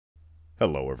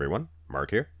Hello everyone,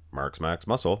 Mark here, Mark's Max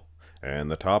Muscle,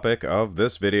 and the topic of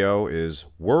this video is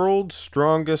World's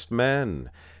Strongest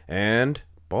Men and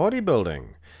Bodybuilding.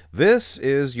 This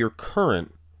is your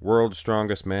current World's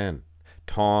Strongest Man,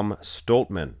 Tom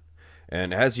Stoltman,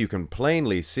 and as you can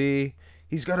plainly see,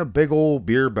 he's got a big old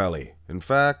beer belly. In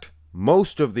fact,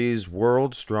 most of these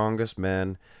World's Strongest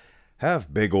Men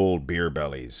have big old beer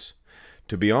bellies.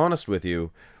 To be honest with you,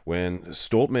 when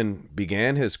Stoltman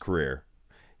began his career,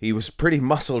 he was pretty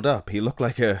muscled up. He looked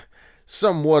like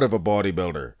somewhat of a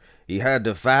bodybuilder. He had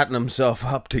to fatten himself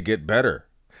up to get better.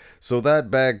 So that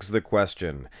begs the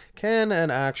question, can an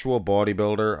actual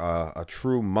bodybuilder, a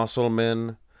true muscle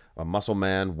man,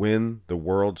 win the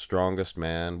World's Strongest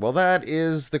Man? Well, that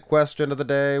is the question of the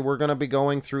day. We're going to be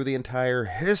going through the entire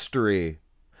history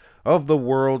of the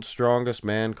World's Strongest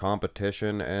Man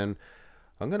competition, and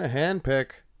I'm going to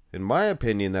handpick, in my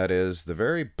opinion that is, the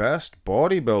very best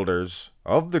bodybuilders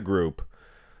of the group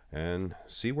and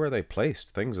see where they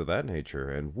placed, things of that nature.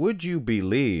 And would you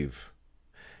believe,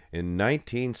 in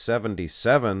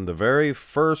 1977, the very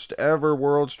first ever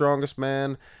World's Strongest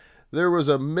Man, there was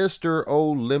a Mr.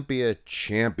 Olympia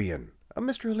champion. A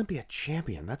Mr. Olympia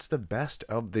champion, that's the best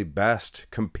of the best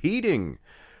competing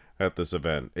at this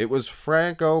event. It was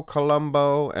Franco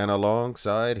Columbu, and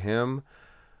alongside him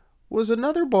was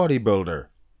another bodybuilder,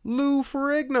 Lou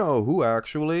Ferrigno, who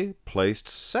actually placed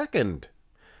second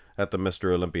at the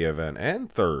Mr. Olympia event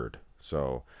and third.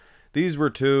 So these were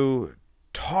two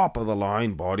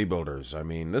top-of-the-line bodybuilders. I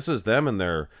mean, this is them in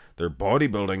their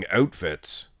bodybuilding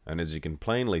outfits, and as you can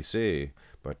plainly see.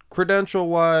 But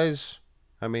credential-wise,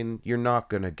 I mean, you're not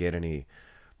going to get any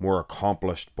more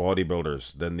accomplished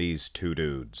bodybuilders than these two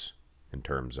dudes in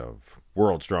terms of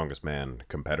World's Strongest Man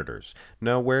competitors.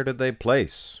 Now, where did they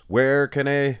place? Where can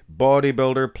a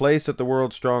bodybuilder place at the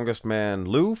World's Strongest Man?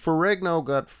 Lou Ferrigno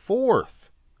got fourth.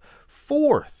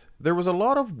 Fourth. There was a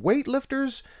lot of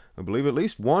weightlifters, I believe at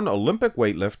least one Olympic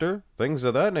weightlifter, things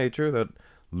of that nature, that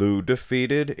Lou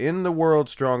defeated in the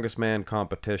World's Strongest Man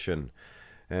competition.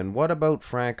 And what about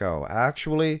Franco?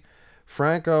 Actually,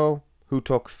 Franco, who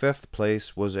took fifth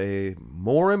place, was a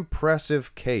more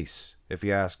impressive case, if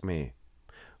you ask me.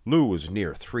 Lou was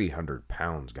near 300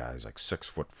 pounds, guys, like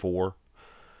 6'4".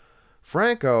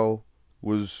 Franco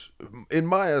was, in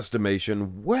my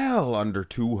estimation, well under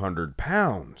 200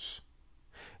 pounds.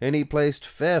 And he placed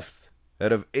fifth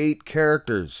out of 8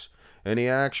 characters. And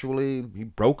he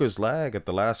broke his leg at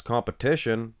the last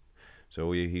competition.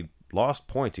 So he lost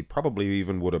points. He probably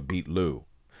even would have beat Lou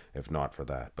if not for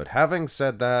that. But having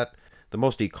said that, the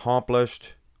most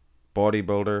accomplished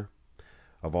bodybuilder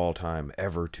of all time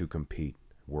ever to compete,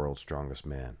 World's Strongest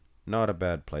Man. Not a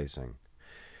bad placing.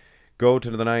 Go to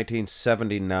the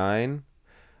 1979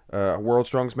 World's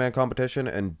Strongest Man competition,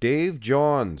 and Dave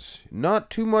Johns. Not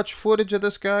too much footage of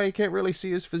this guy. You can't really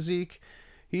see his physique.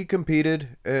 He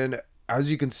competed, and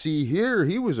as you can see here,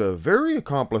 he was a very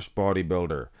accomplished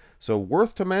bodybuilder. So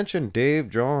worth to mention, Dave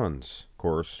Johns, of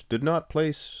course, did not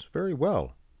place very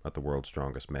well at the World's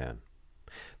Strongest Man.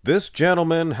 This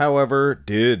gentleman, however,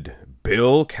 did,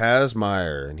 Bill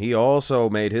Kazmaier, and he also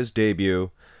made his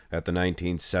debut at the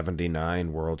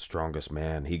 1979 World's Strongest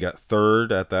Man. He got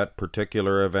third at that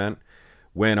particular event,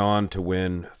 went on to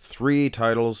win 3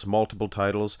 titles, multiple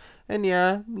titles, and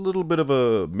yeah, a little bit of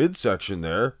a midsection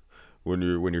there when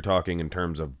you're talking in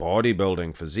terms of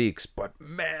bodybuilding physiques. But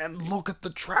man, look at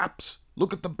the traps.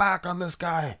 Look at the back on this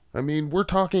guy. I mean, we're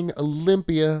talking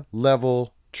Olympia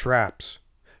level traps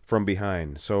from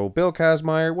behind. So Bill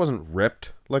Kazmaier wasn't ripped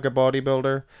like a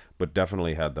bodybuilder, but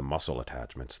definitely had the muscle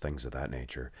attachments, things of that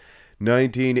nature.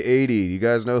 1980, you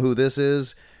guys know who this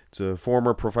is? It's a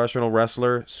former professional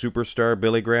wrestler, superstar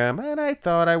Billy Graham, and I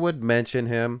thought I would mention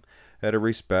him out of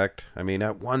respect. I mean,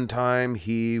 at one time,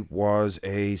 he was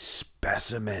a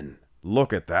specimen.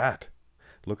 Look at that.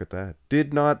 Look at that.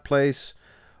 Did not place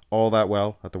all that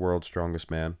well at the World's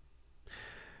Strongest Man.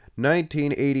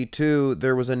 1982,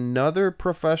 there was another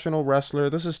professional wrestler.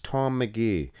 This is Tom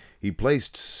Magree. He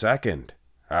placed second,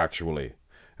 actually,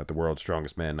 at the World's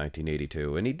Strongest Man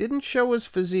 1982. And he didn't show his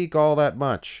physique all that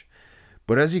much.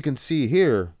 But as you can see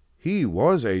here, he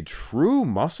was a true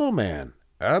muscle man.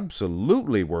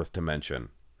 Absolutely worth to mention.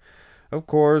 Of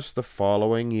course, the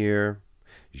following year,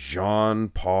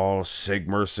 Jón Páll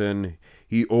Sigmarsson,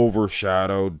 he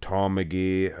overshadowed Tom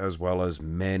Magree as well as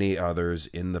many others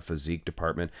in the physique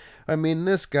department. I mean,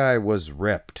 this guy was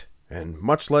ripped. And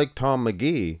much like Tom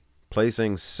Magree,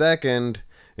 placing second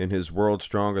in his World's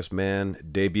Strongest Man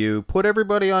debut, put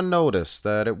everybody on notice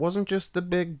that it wasn't just the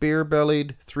big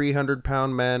beer-bellied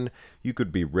 300-pound men. You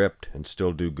could be ripped and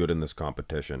still do good in this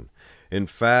competition. In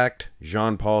fact,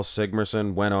 Jón Páll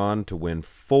Sigmarsson went on to win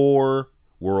 4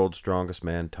 World's Strongest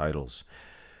Man titles,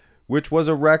 which was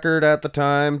a record at the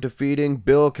time, defeating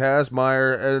Bill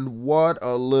Kazmaier, and what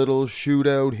a little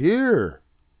shootout here.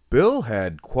 Bill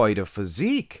had quite a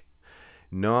physique.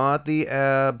 Not the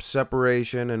ab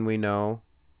separation, and we know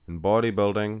in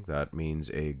bodybuilding that means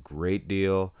a great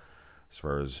deal as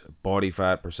far as body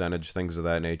fat percentage, things of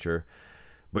that nature.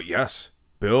 But yes,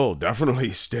 Bill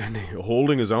definitely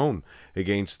holding his own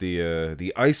against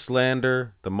the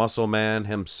Icelander, the muscle man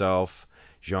himself,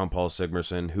 Jón Páll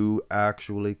Sigmarsson, who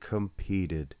actually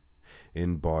competed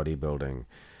in bodybuilding.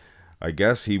 I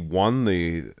guess he won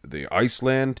the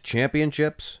Iceland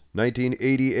Championships,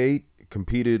 1988,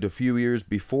 competed a few years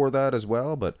before that as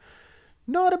well, but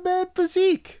not a bad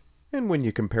physique. And when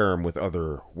you compare him with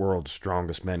other World's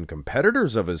Strongest Men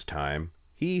competitors of his time,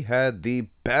 he had the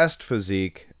best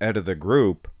physique out of the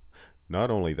group.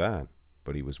 Not only that,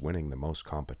 but he was winning the most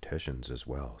competitions as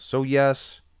well. So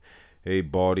yes, a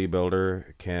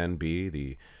bodybuilder can be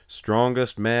the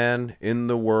strongest man in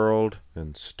the world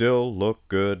and still look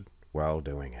good while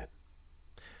doing it.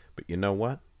 But you know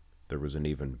what? There was an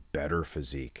even better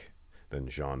physique than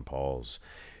Jón Páll's.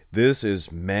 This is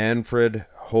Mafred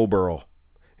Hoeberl,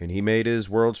 and he made his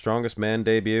World's Strongest Man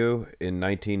debut in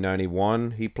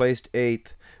 1991. He placed 8th,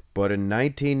 but in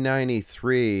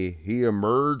 1993 he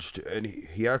emerged and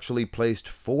he actually placed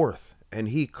 4th, and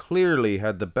he clearly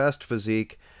had the best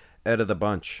physique out of the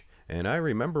bunch. And I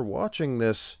remember watching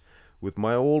this with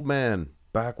my old man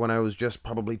back when I was just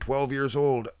probably 12 years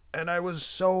old, and I was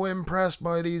so impressed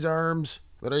by these arms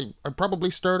that I probably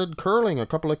started curling a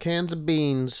couple of cans of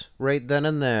beans right then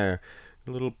and there. A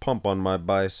little pump on my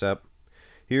bicep.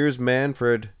 Here's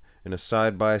Mafred in a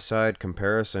side-by-side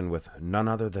comparison with none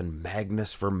other than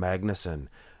Magnus Samuelsson.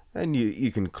 And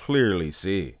you can clearly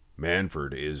see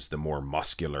Mafred is the more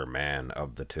muscular man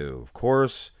of the two. Of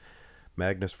course,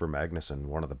 Magnus Samuelsson,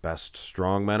 one of the best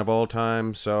strongmen of all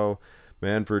time, so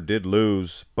Mafred did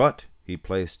lose, but he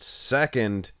placed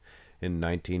 2nd in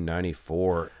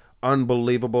 1994.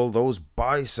 Unbelievable. Those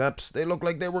biceps, they look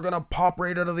like they were going to pop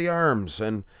right out of the arms.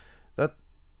 And that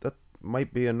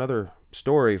might be another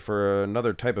story for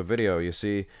another type of video. You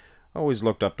see, I always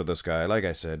looked up to this guy. Like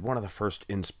I said, one of the first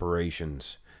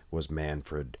inspirations was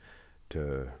Mafred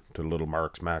to little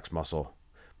Max Muscle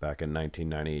back in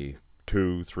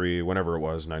 1992, 3, whenever it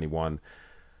was, 91.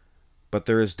 But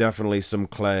there is definitely some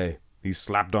clay. He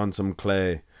slapped on some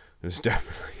clay. There's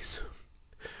definitely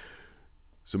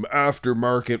some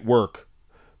aftermarket work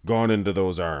gone into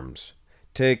those arms,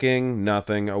 taking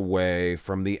nothing away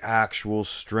from the actual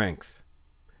strength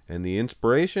and the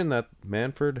inspiration that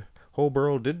Mafred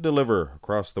Hoeberl did deliver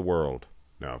across the world.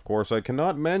 Now, of course, I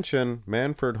cannot mention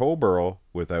Mafred Hoeberl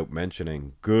without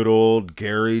mentioning good old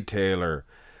Gary Taylor,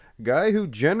 a guy who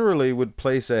generally would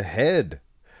place ahead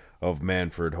of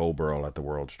Mafred Hoeberl at the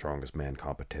World's Strongest Man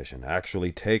competition,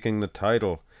 actually taking the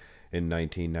title in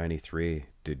 1993.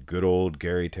 Did good old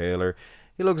Gary Taylor.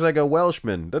 He looks like a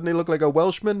Welshman. Doesn't he look like a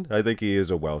Welshman? I think he is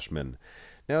a Welshman.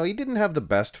 Now, he didn't have the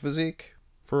best physique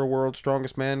for a World's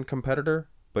Strongest Man competitor,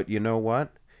 but you know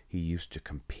what? He used to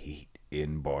compete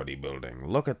in bodybuilding.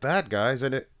 Look at that, guys.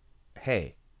 And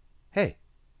hey, is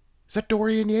that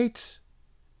Dorian Yates?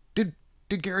 Did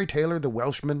Gary Taylor, the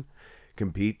Welshman,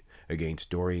 compete against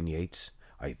Dorian Yates?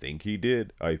 I think he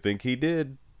did.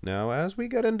 Now, as we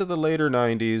get into the later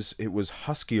 90s, it was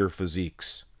huskier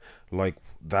physiques, like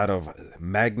that of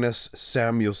Magnus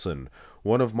Samuelsson,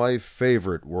 one of my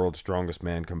favorite World's Strongest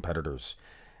Man competitors.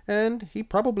 And he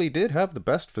probably did have the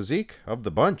best physique of the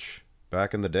bunch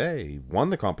back in the day. He won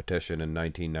the competition in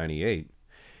 1998.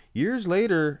 Years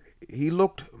later, he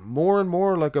looked more and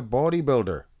more like a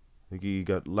bodybuilder. Like he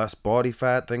got less body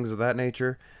fat, things of that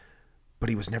nature, but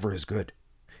he was never as good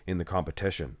in the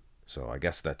competition. So I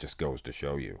guess that just goes to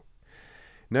show you.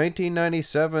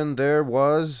 1997, there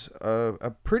was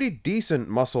a pretty decent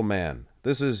muscle man.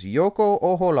 This is Jouka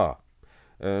Ahola.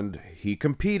 And he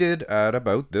competed at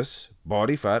about this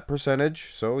body fat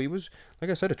percentage. So he was,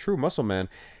 like I said, a true muscle man.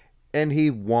 And he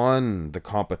won the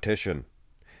competition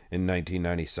in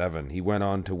 1997. He went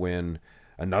on to win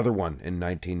another one in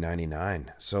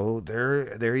 1999. So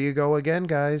there you go again,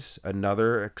 guys.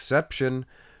 Another exception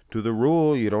to the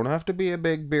rule. You don't have to be a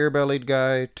big beer-bellied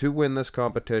guy to win this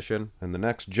competition. And the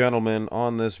next gentleman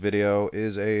on this video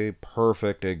is a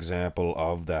perfect example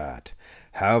of that.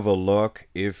 Have a look,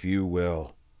 if you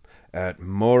will, at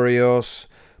Mariusz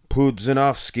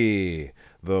Pudzianowski,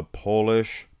 the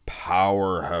Polish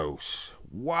powerhouse.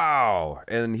 Wow.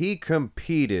 And he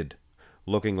competed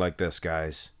looking like this,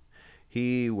 guys.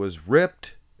 He was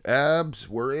ripped, abs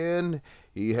were in,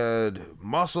 he had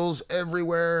muscles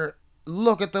everywhere.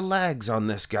 Look at the legs on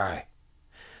this guy.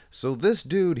 So this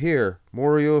dude here,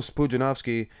 Mariusz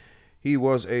Pudzianowski, he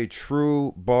was a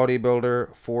true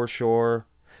bodybuilder for sure.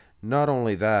 Not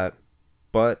only that,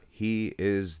 but he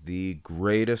is the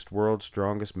greatest World's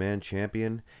Strongest Man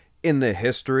champion in the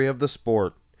history of the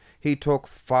sport. He took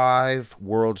 5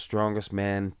 World's Strongest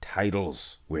Man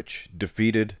titles, which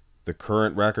defeated the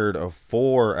current record of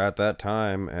 4 at that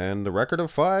time, and the record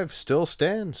of 5 still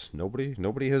stands.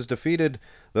 Nobody has defeated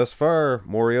thus far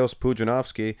Mariusz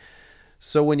Pudzianowski.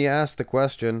 So when you ask the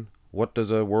question, what does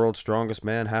a World's Strongest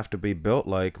Man have to be built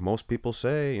like? Most people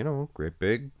say, you know, great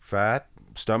big fat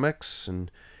stomachs and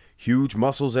huge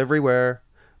muscles everywhere.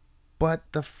 But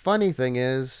the funny thing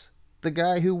is, the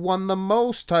guy who won the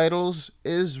most titles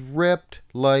is ripped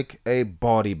like a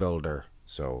bodybuilder.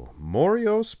 So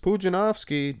Mariusz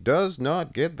Pudzianowski does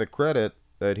not get the credit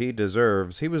that he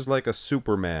deserves. He was like a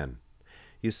Superman.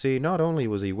 You see, not only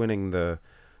was he winning the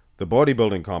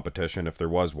bodybuilding competition, if there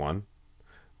was one,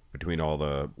 between all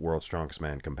the World's Strongest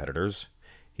Man competitors,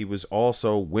 he was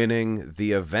also winning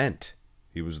the event.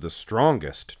 He was the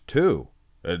strongest, too.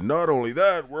 And not only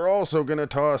that, we're also going to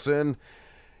toss in,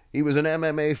 he was an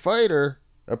MMA fighter,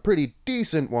 a pretty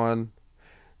decent one.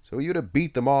 So you'd have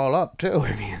beat them all up, too,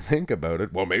 if you think about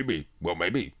it. Well, maybe.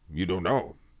 You don't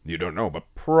know.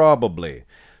 But probably.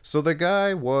 So the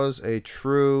guy was a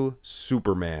true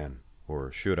Superman.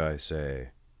 Or should I say,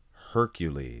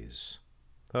 Hercules.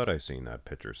 Thought I seen that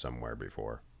picture somewhere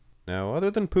before. Now,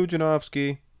 other than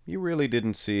Pudzianowski, you really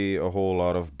didn't see a whole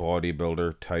lot of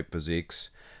bodybuilder-type physiques,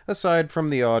 aside from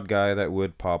the odd guy that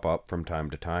would pop up from time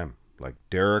to time, like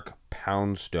Derek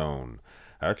Poundstone,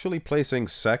 actually placing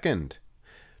second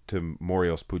to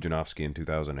Mariusz Pudzianowski in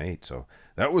 2008. So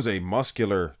that was a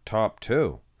muscular top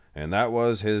 2, and that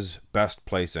was his best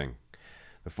placing.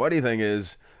 The funny thing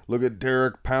is, look at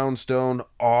Derek Poundstone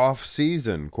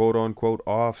off-season, quote-unquote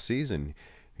off-season.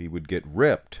 He would get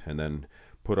ripped and then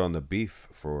put on the beef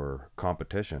for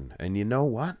competition. And you know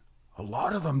what? A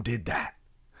lot of them did that.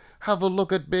 Have a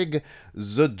look at big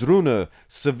Zadruna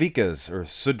Savikas, or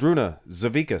Zadruna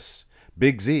Zavikas.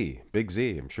 Big Z.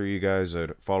 I'm sure you guys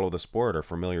that follow the sport are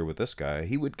familiar with this guy.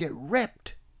 He would get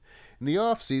ripped in the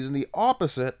off-season, the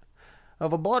opposite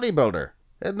of a bodybuilder.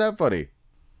 Isn't that funny?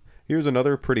 Here's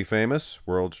another pretty famous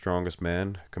World's Strongest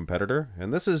Man competitor,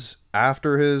 and this is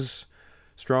after his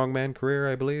strongman career,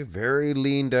 I believe. Very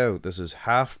leaned out. This is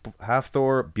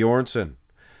Hafthor Bjornsson,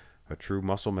 a true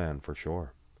muscle man for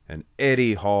sure. And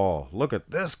Eddie Hall. Look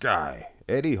at this guy,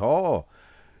 Eddie Hall.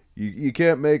 You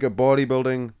can't make a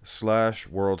bodybuilding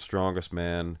 / World's Strongest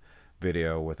Man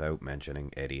video without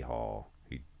mentioning Eddie Hall.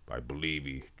 I believe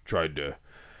he tried to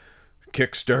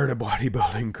kickstart a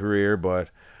bodybuilding career, but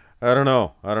I don't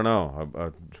know.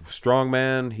 A strong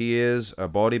man, he is. A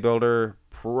bodybuilder,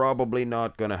 probably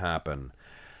not going to happen.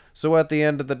 So at the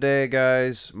end of the day,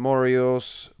 guys,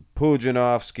 Mariusz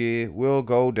Pudzianowski will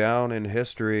go down in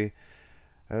history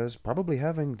as probably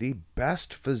having the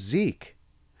best physique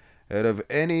out of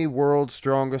any World's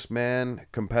Strongest Man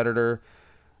competitor.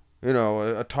 You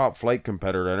know, a top flight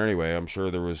competitor anyway. I'm sure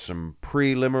there was some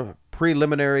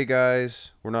preliminary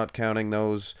guys. We're not counting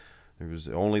those. There was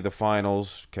only the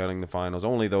finals, counting the finals.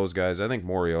 Only those guys. I think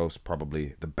Mariusz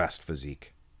probably the best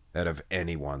physique out of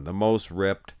anyone. The most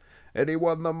ripped. And he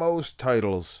won the most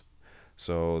titles.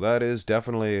 So that is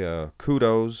definitely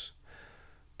kudos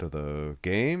to the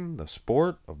game, the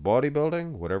sport of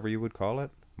bodybuilding, whatever you would call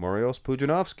it. Mariusz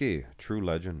Pudzianowski, true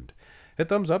legend. Hit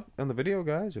thumbs up on the video,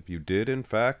 guys, if you did, in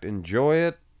fact, enjoy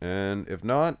it. And if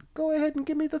not, go ahead and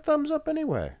give me the thumbs up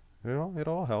anyway. You know, it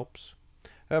all helps.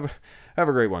 Have a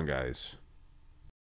great one, guys.